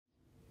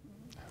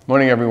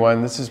Morning,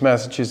 everyone. This is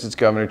Massachusetts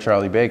Governor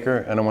Charlie Baker,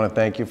 and I want to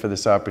thank you for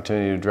this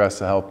opportunity to address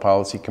the Health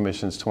Policy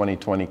Commission's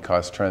 2020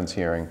 Cost Trends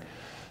hearing.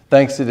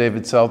 Thanks to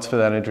David Seltz for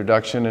that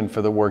introduction and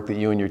for the work that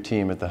you and your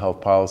team at the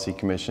Health Policy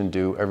Commission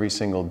do every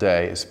single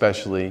day,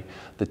 especially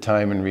the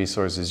time and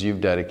resources you've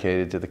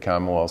dedicated to the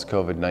Commonwealth's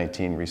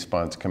COVID-19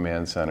 Response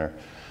Command Center.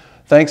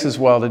 Thanks as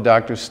well to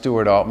Dr.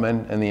 Stuart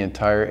Altman and the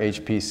entire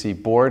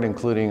HPC board,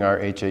 including our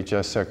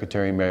HHS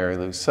Secretary Mary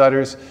Lou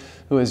Sutters,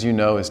 who, as you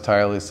know, has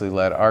tirelessly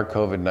led our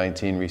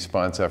COVID-19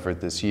 response effort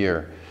this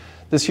year.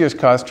 This year's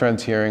Cost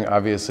Trends hearing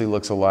obviously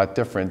looks a lot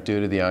different due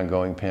to the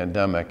ongoing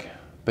pandemic.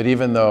 But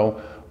even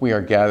though we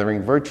are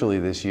gathering virtually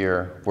this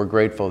year, we're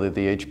grateful that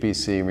the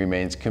HPC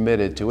remains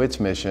committed to its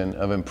mission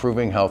of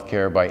improving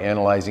healthcare by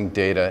analyzing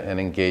data and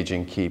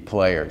engaging key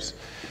players.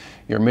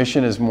 Your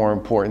mission is more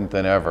important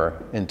than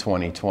ever in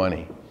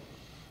 2020.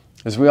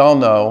 As we all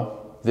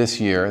know, this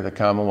year, the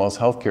Commonwealth's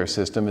healthcare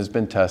system has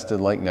been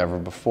tested like never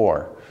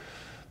before.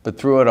 But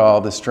through it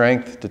all, the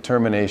strength,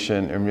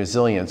 determination, and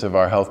resilience of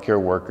our healthcare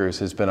workers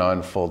has been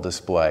on full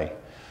display.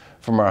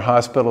 From our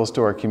hospitals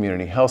to our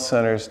community health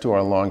centers to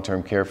our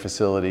long-term care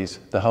facilities,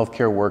 the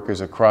healthcare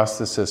workers across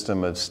the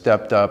system have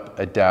stepped up,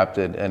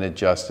 adapted, and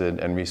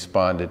adjusted and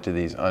responded to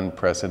these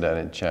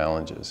unprecedented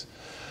challenges.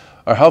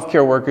 Our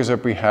healthcare workers are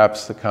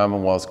perhaps the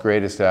Commonwealth's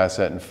greatest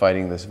asset in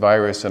fighting this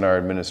virus, and our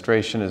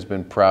administration has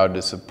been proud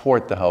to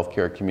support the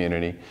healthcare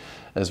community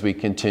as we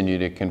continue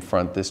to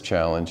confront this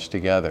challenge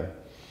together.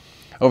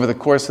 Over the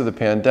course of the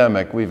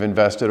pandemic, we've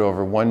invested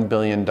over $1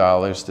 billion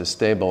to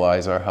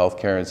stabilize our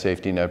healthcare and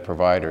safety net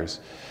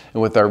providers.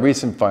 And with our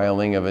recent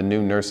filing of a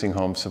new nursing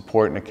home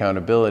support and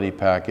accountability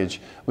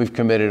package, we've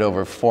committed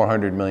over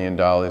 $400 million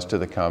to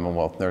the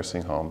Commonwealth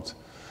nursing homes.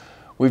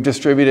 We've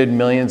distributed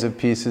millions of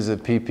pieces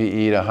of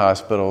PPE to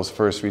hospitals,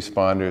 first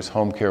responders,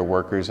 home care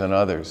workers, and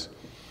others.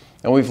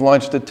 And we've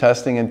launched a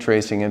testing and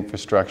tracing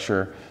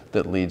infrastructure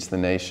that leads the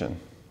nation.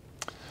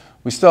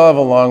 We still have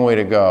a long way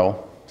to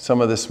go. Some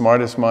of the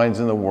smartest minds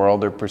in the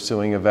world are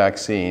pursuing a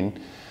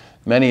vaccine.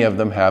 Many of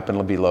them happen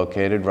to be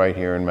located right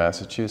here in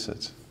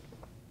Massachusetts.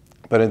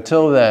 But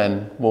until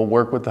then, we'll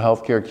work with the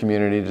healthcare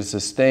community to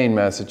sustain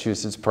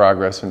Massachusetts'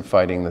 progress in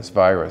fighting this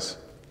virus.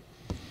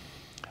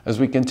 As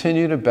we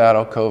continue to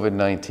battle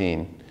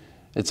COVID-19,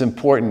 it's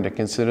important to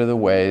consider the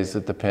ways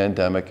that the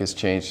pandemic has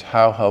changed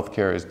how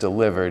healthcare is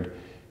delivered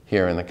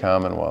here in the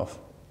Commonwealth.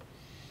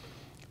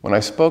 When I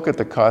spoke at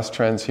the Cost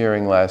Trends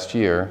hearing last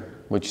year,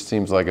 which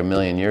seems like a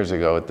million years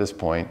ago at this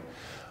point,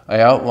 I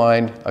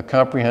outlined a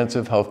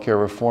comprehensive healthcare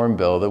reform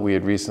bill that we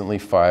had recently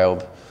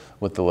filed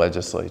with the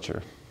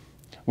legislature.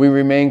 We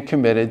remain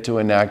committed to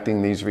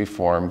enacting these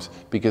reforms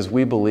because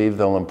we believe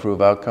they'll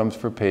improve outcomes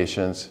for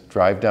patients,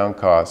 drive down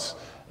costs,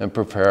 and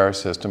prepare our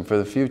system for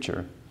the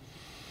future.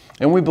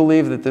 And we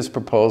believe that this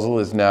proposal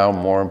is now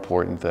more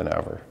important than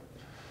ever.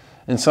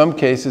 In some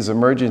cases,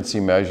 emergency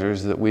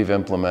measures that we've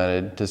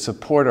implemented to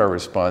support our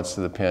response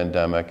to the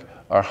pandemic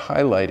are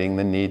highlighting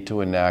the need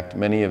to enact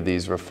many of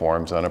these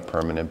reforms on a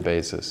permanent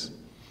basis.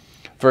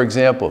 For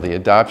example, the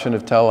adoption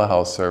of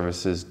telehealth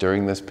services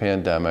during this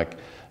pandemic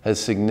has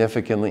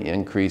significantly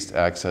increased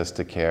access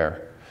to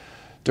care.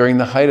 During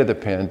the height of the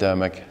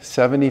pandemic,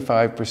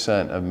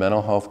 75% of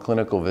mental health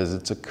clinical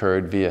visits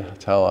occurred via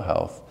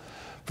telehealth.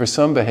 For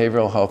some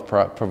behavioral health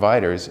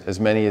providers, as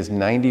many as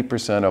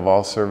 90% of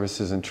all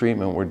services and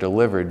treatment were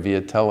delivered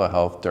via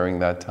telehealth during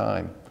that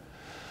time.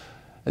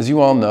 As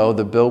you all know,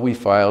 the bill we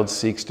filed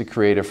seeks to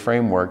create a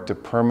framework to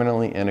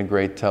permanently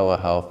integrate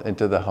telehealth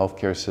into the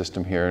healthcare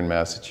system here in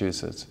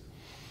Massachusetts.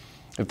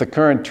 If the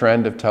current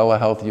trend of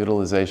telehealth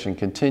utilization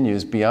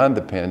continues beyond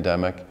the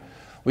pandemic,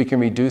 we can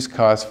reduce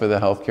costs for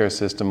the healthcare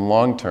system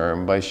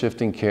long-term by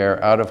shifting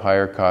care out of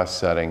higher cost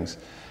settings.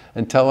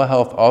 And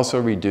telehealth also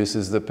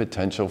reduces the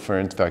potential for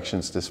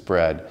infections to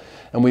spread.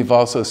 And we've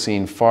also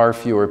seen far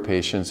fewer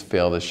patients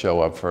fail to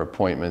show up for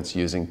appointments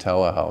using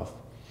telehealth.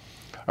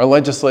 Our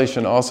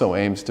legislation also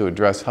aims to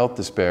address health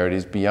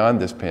disparities beyond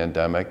this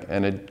pandemic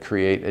and to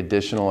create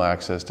additional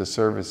access to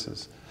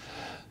services.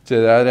 To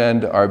that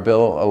end, our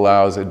bill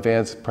allows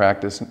advanced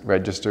practice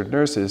registered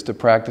nurses to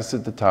practice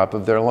at the top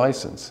of their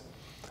license.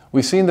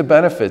 We've seen the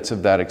benefits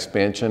of that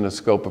expansion of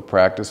scope of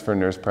practice for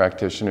nurse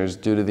practitioners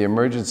due to the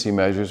emergency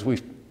measures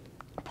we've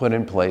put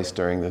in place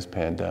during this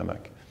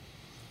pandemic.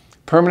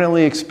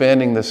 Permanently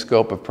expanding the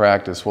scope of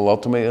practice will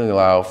ultimately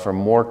allow for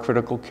more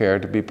critical care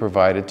to be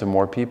provided to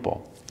more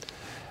people.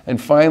 And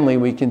finally,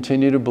 we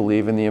continue to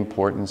believe in the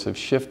importance of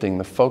shifting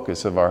the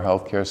focus of our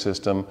healthcare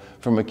system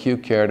from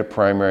acute care to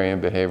primary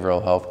and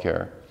behavioral health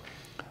care.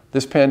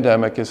 This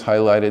pandemic has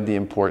highlighted the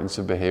importance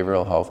of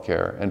behavioral health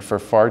care, and for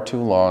far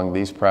too long,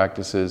 these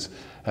practices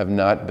have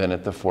not been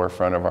at the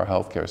forefront of our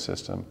healthcare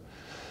system.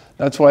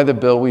 That's why the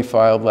bill we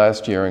filed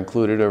last year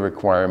included a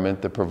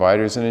requirement that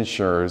providers and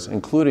insurers,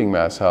 including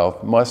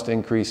MassHealth, must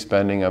increase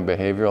spending on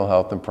behavioral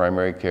health and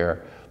primary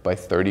care by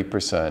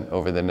 30%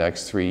 over the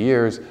next 3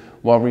 years,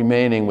 while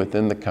remaining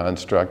within the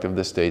construct of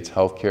the state's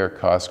healthcare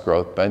cost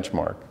growth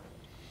benchmark.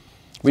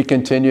 We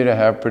continue to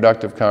have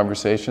productive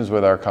conversations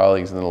with our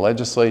colleagues in the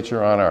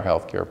legislature on our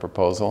healthcare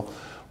proposal.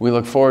 We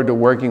look forward to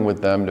working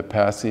with them to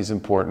pass these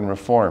important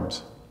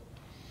reforms.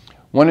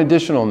 One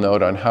additional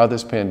note on how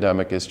this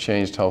pandemic has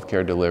changed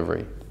healthcare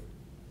delivery.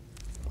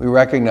 We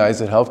recognize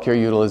that healthcare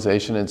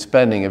utilization and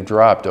spending have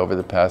dropped over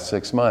the past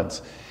 6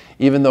 months.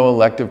 Even though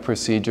elective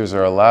procedures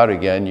are allowed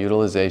again,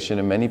 utilization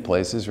in many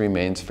places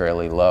remains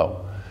fairly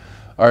low.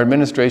 Our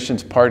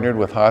administration's partnered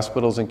with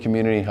hospitals and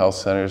community health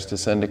centers to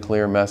send a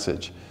clear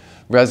message.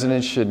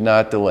 Residents should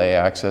not delay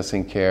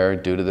accessing care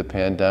due to the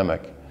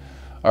pandemic.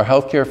 Our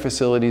healthcare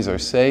facilities are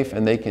safe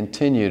and they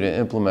continue to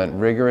implement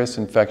rigorous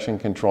infection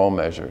control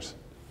measures.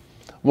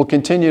 We'll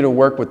continue to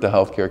work with the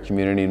healthcare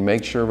community to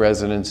make sure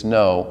residents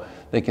know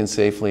they can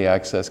safely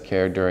access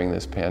care during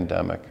this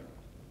pandemic.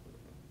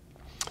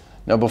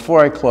 Now, before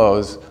I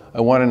close,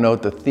 I want to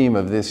note the theme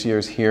of this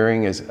year's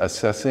hearing is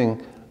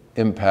Assessing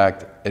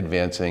Impact,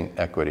 Advancing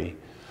Equity.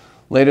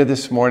 Later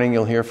this morning,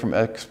 you'll hear from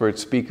expert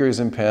speakers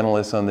and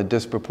panelists on the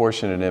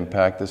disproportionate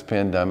impact this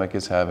pandemic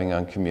is having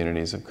on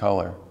communities of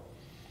color.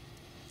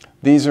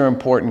 These are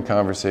important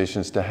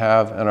conversations to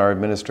have, and our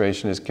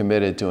administration is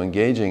committed to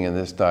engaging in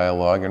this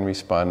dialogue and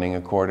responding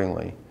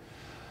accordingly.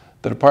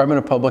 The Department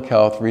of Public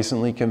Health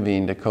recently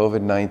convened a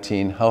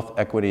COVID-19 Health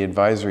Equity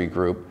Advisory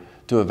Group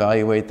to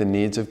evaluate the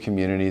needs of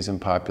communities and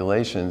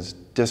populations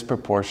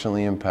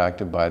disproportionately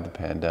impacted by the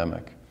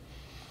pandemic.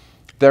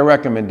 Their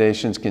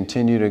recommendations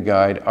continue to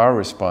guide our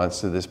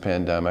response to this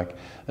pandemic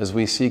as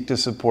we seek to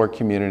support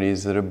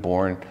communities that have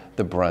borne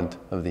the brunt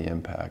of the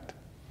impact.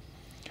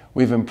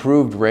 We've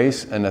improved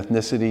race and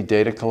ethnicity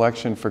data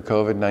collection for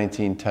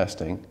COVID-19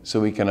 testing so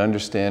we can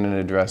understand and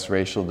address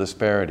racial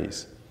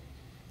disparities.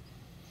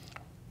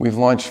 We've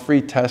launched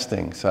free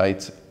testing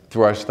sites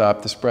through our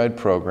Stop the Spread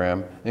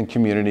program in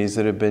communities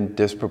that have been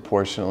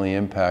disproportionately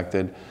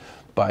impacted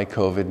by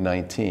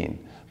COVID-19.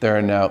 There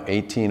are now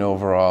 18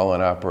 overall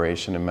in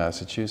operation in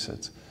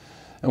Massachusetts.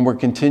 And we're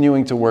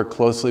continuing to work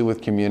closely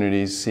with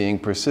communities seeing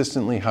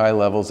persistently high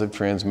levels of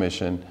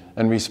transmission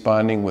and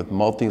responding with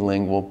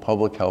multilingual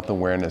public health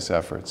awareness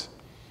efforts.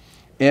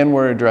 And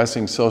we're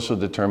addressing social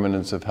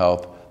determinants of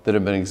health that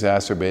have been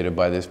exacerbated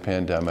by this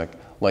pandemic,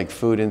 like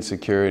food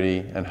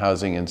insecurity and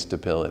housing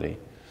instability.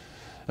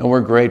 And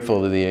we're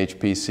grateful to the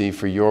HPC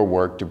for your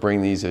work to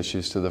bring these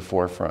issues to the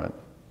forefront.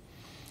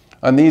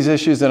 On these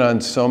issues and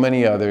on so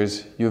many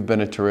others, you've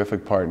been a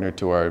terrific partner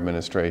to our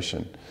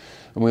administration.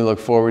 And we look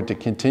forward to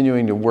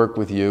continuing to work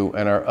with you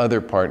and our other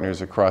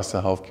partners across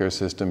the healthcare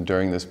system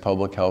during this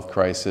public health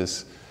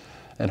crisis,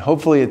 and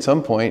hopefully at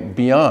some point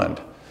beyond.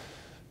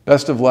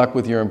 Best of luck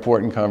with your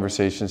important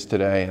conversations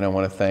today, and I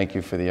want to thank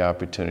you for the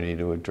opportunity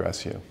to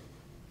address you.